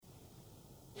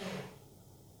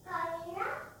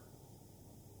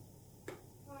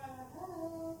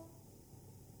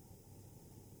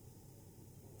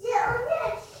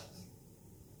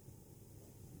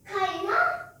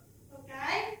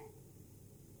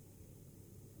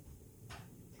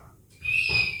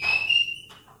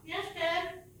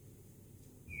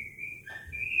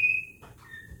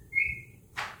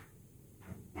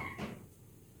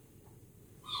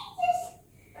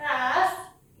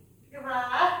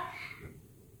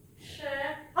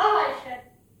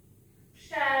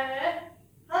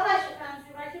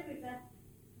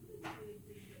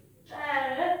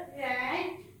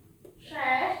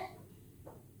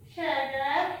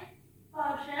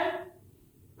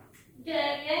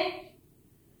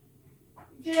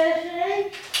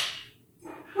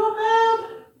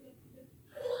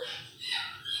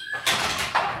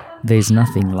There's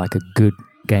nothing like a good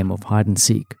game of hide and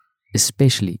seek,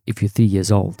 especially if you're 3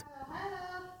 years old.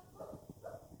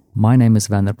 My name is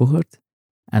Van der Boegert,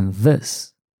 and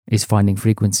this is Finding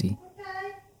Frequency.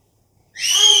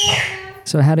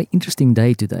 So I had an interesting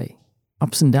day today.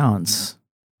 Ups and downs.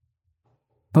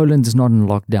 Poland is not in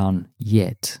lockdown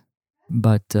yet,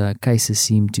 but cases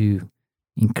seem to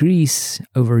increase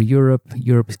over Europe.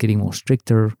 Europe is getting more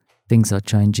stricter. Things are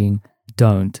changing.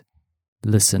 Don't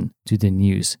listen to the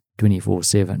news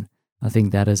 24/7. I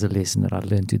think that is a lesson that I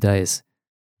learned today is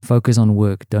focus on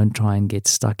work. Don't try and get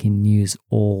stuck in news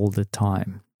all the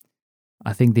time.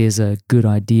 I think there's a good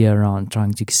idea around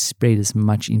trying to spread as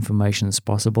much information as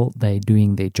possible. They're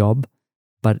doing their job,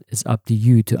 but it's up to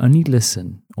you to only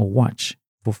listen or watch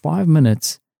for 5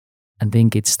 minutes and then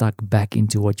get stuck back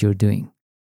into what you're doing.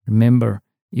 Remember,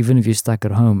 even if you're stuck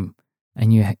at home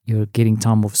and you're getting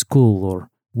time off school or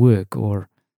work, or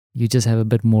you just have a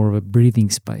bit more of a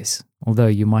breathing space, although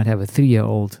you might have a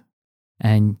 3-year-old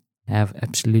and have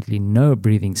absolutely no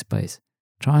breathing space,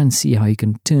 try and see how you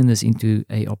can turn this into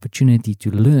an opportunity to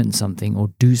learn something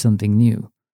or do something new.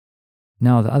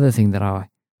 Now, the other thing that I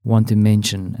want to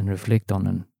mention and reflect on,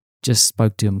 and just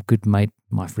spoke to a good mate,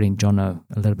 my friend Jono,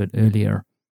 a little bit earlier,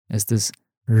 is this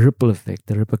ripple effect,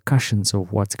 the repercussions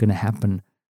of what's going to happen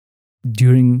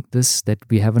during this that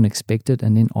we haven't expected,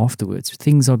 and then afterwards.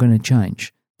 Things are going to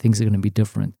change. Things are going to be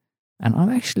different. And I'm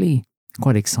actually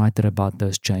quite excited about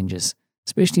those changes,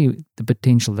 especially the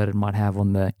potential that it might have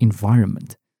on the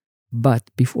environment.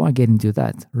 But before I get into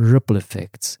that, ripple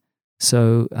effects.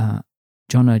 So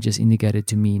Jono just indicated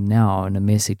to me now in a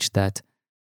message that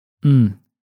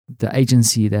the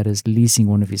agency that is leasing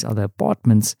one of his other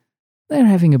apartments, they're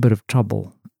having a bit of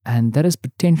trouble. And that is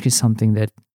potentially something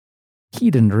that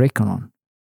he didn't reckon on.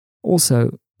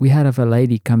 Also, we had a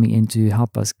lady coming in to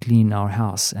help us clean our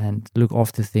house and look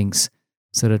after things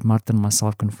so that Martha and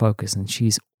myself can focus. And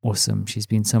she's awesome. She's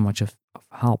been so much of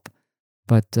help.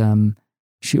 But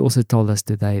she also told us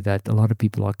today that a lot of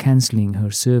people are cancelling her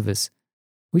service,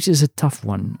 which is a tough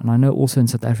one. And I know also in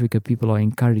South Africa, people are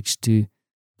encouraged to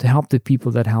help the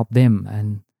people that help them.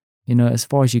 And, as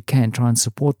far as you can, try and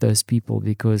support those people,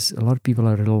 because a lot of people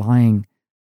are relying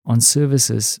on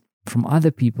services from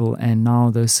other people, and now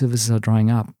those services are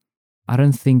drying up. I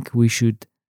don't think we should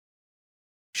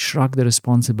shrug the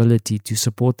responsibility to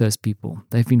support those people.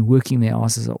 They've been working their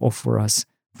asses off for us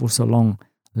for so long.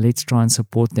 Let's try and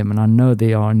support them. And I know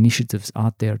there are initiatives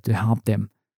out there to help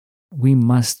them. We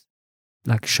must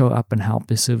show up and help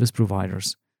the service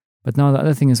providers. But now the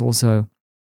other thing is also,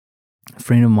 a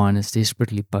friend of mine has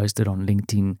desperately posted on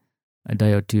LinkedIn a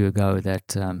day or two ago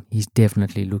that he's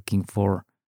definitely looking for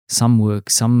some work,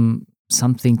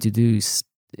 something to do.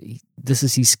 This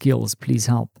is his skills. Please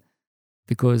help.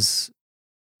 Because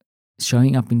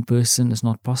showing up in person is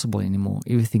not possible anymore.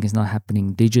 Everything is now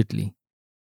happening digitally.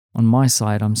 On my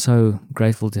side, I'm so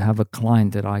grateful to have a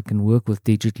client that I can work with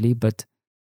digitally, but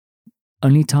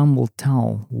only time will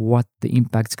tell what the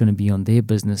impact's going to be on their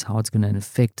business, how it's going to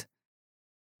affect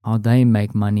how they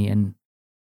make money, and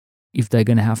if they're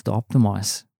going to have to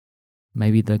optimize.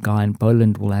 Maybe the guy in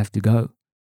Poland will have to go.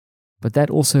 But that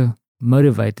also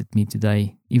motivated me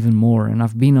today even more, and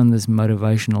I've been on this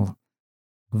motivational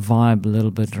vibe a little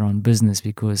bit around business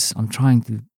because I'm trying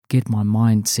to get my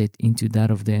mindset into that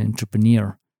of the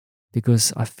entrepreneur,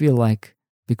 because I feel like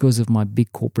because of my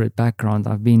big corporate background,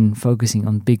 I've been focusing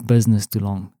on big business too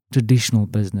long, traditional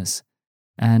business.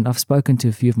 And I've spoken to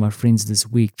a few of my friends this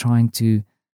week trying to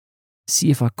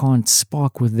see if I can't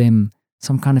spark with them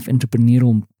some kind of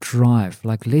entrepreneurial drive.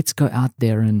 Let's go out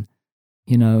there and,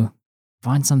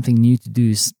 find something new to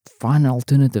do, find an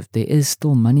alternative. There is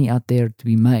still money out there to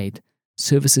be made,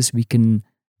 services we can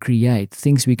create,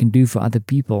 things we can do for other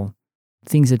people,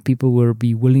 things that people will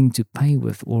be willing to pay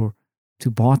with or to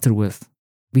barter with.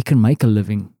 We can make a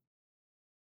living.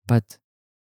 But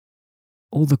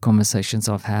all the conversations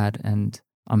I've had, and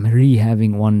I'm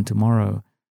having one tomorrow,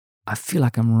 I feel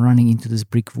like I'm running into this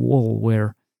brick wall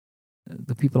where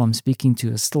the people I'm speaking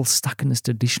to are still stuck in this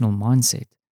traditional mindset.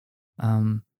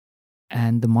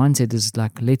 And the mindset is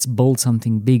let's build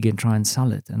something big and try and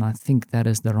sell it. And I think that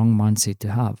is the wrong mindset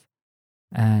to have.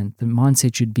 And the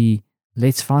mindset should be,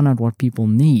 let's find out what people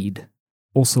need,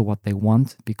 also what they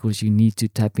want, because you need to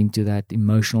tap into that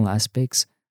emotional aspects.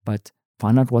 But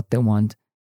find out what they want,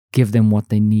 give them what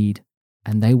they need,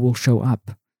 and they will show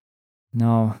up.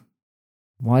 Now,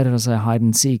 why did I say hide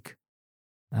and seek?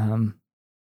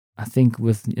 I think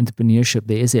with entrepreneurship,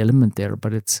 there is an element there,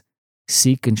 but it's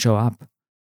seek and show up.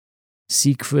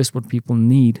 seek first what people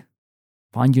need,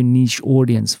 find your niche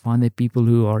audience, find the people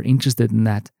who are interested in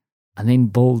that, and then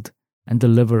build and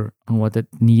deliver on what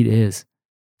that need is.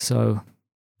 So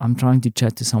I'm trying to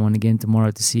chat to someone again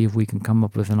tomorrow to see if we can come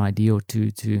up with an idea or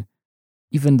two to,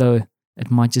 even though it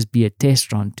might just be a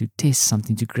test run, to test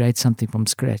something, to create something from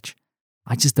scratch.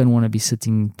 I just don't want to be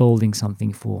sitting building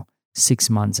something for 6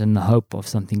 months in the hope of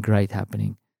something great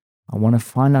happening. I want to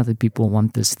find out that people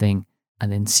want this thing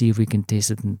and then see if we can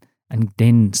test it and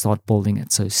then start building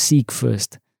it. So seek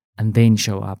first and then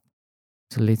show up.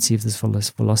 So let's see if this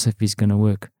philosophy is going to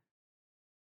work.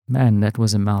 Man, that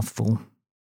was a mouthful.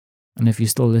 And if you're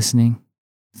still listening,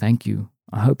 thank you.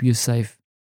 I hope you're safe.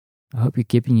 I hope you're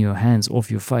keeping your hands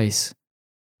off your face.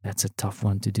 That's a tough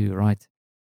one to do, right?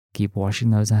 Keep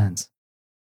washing those hands.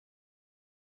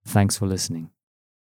 Thanks for listening.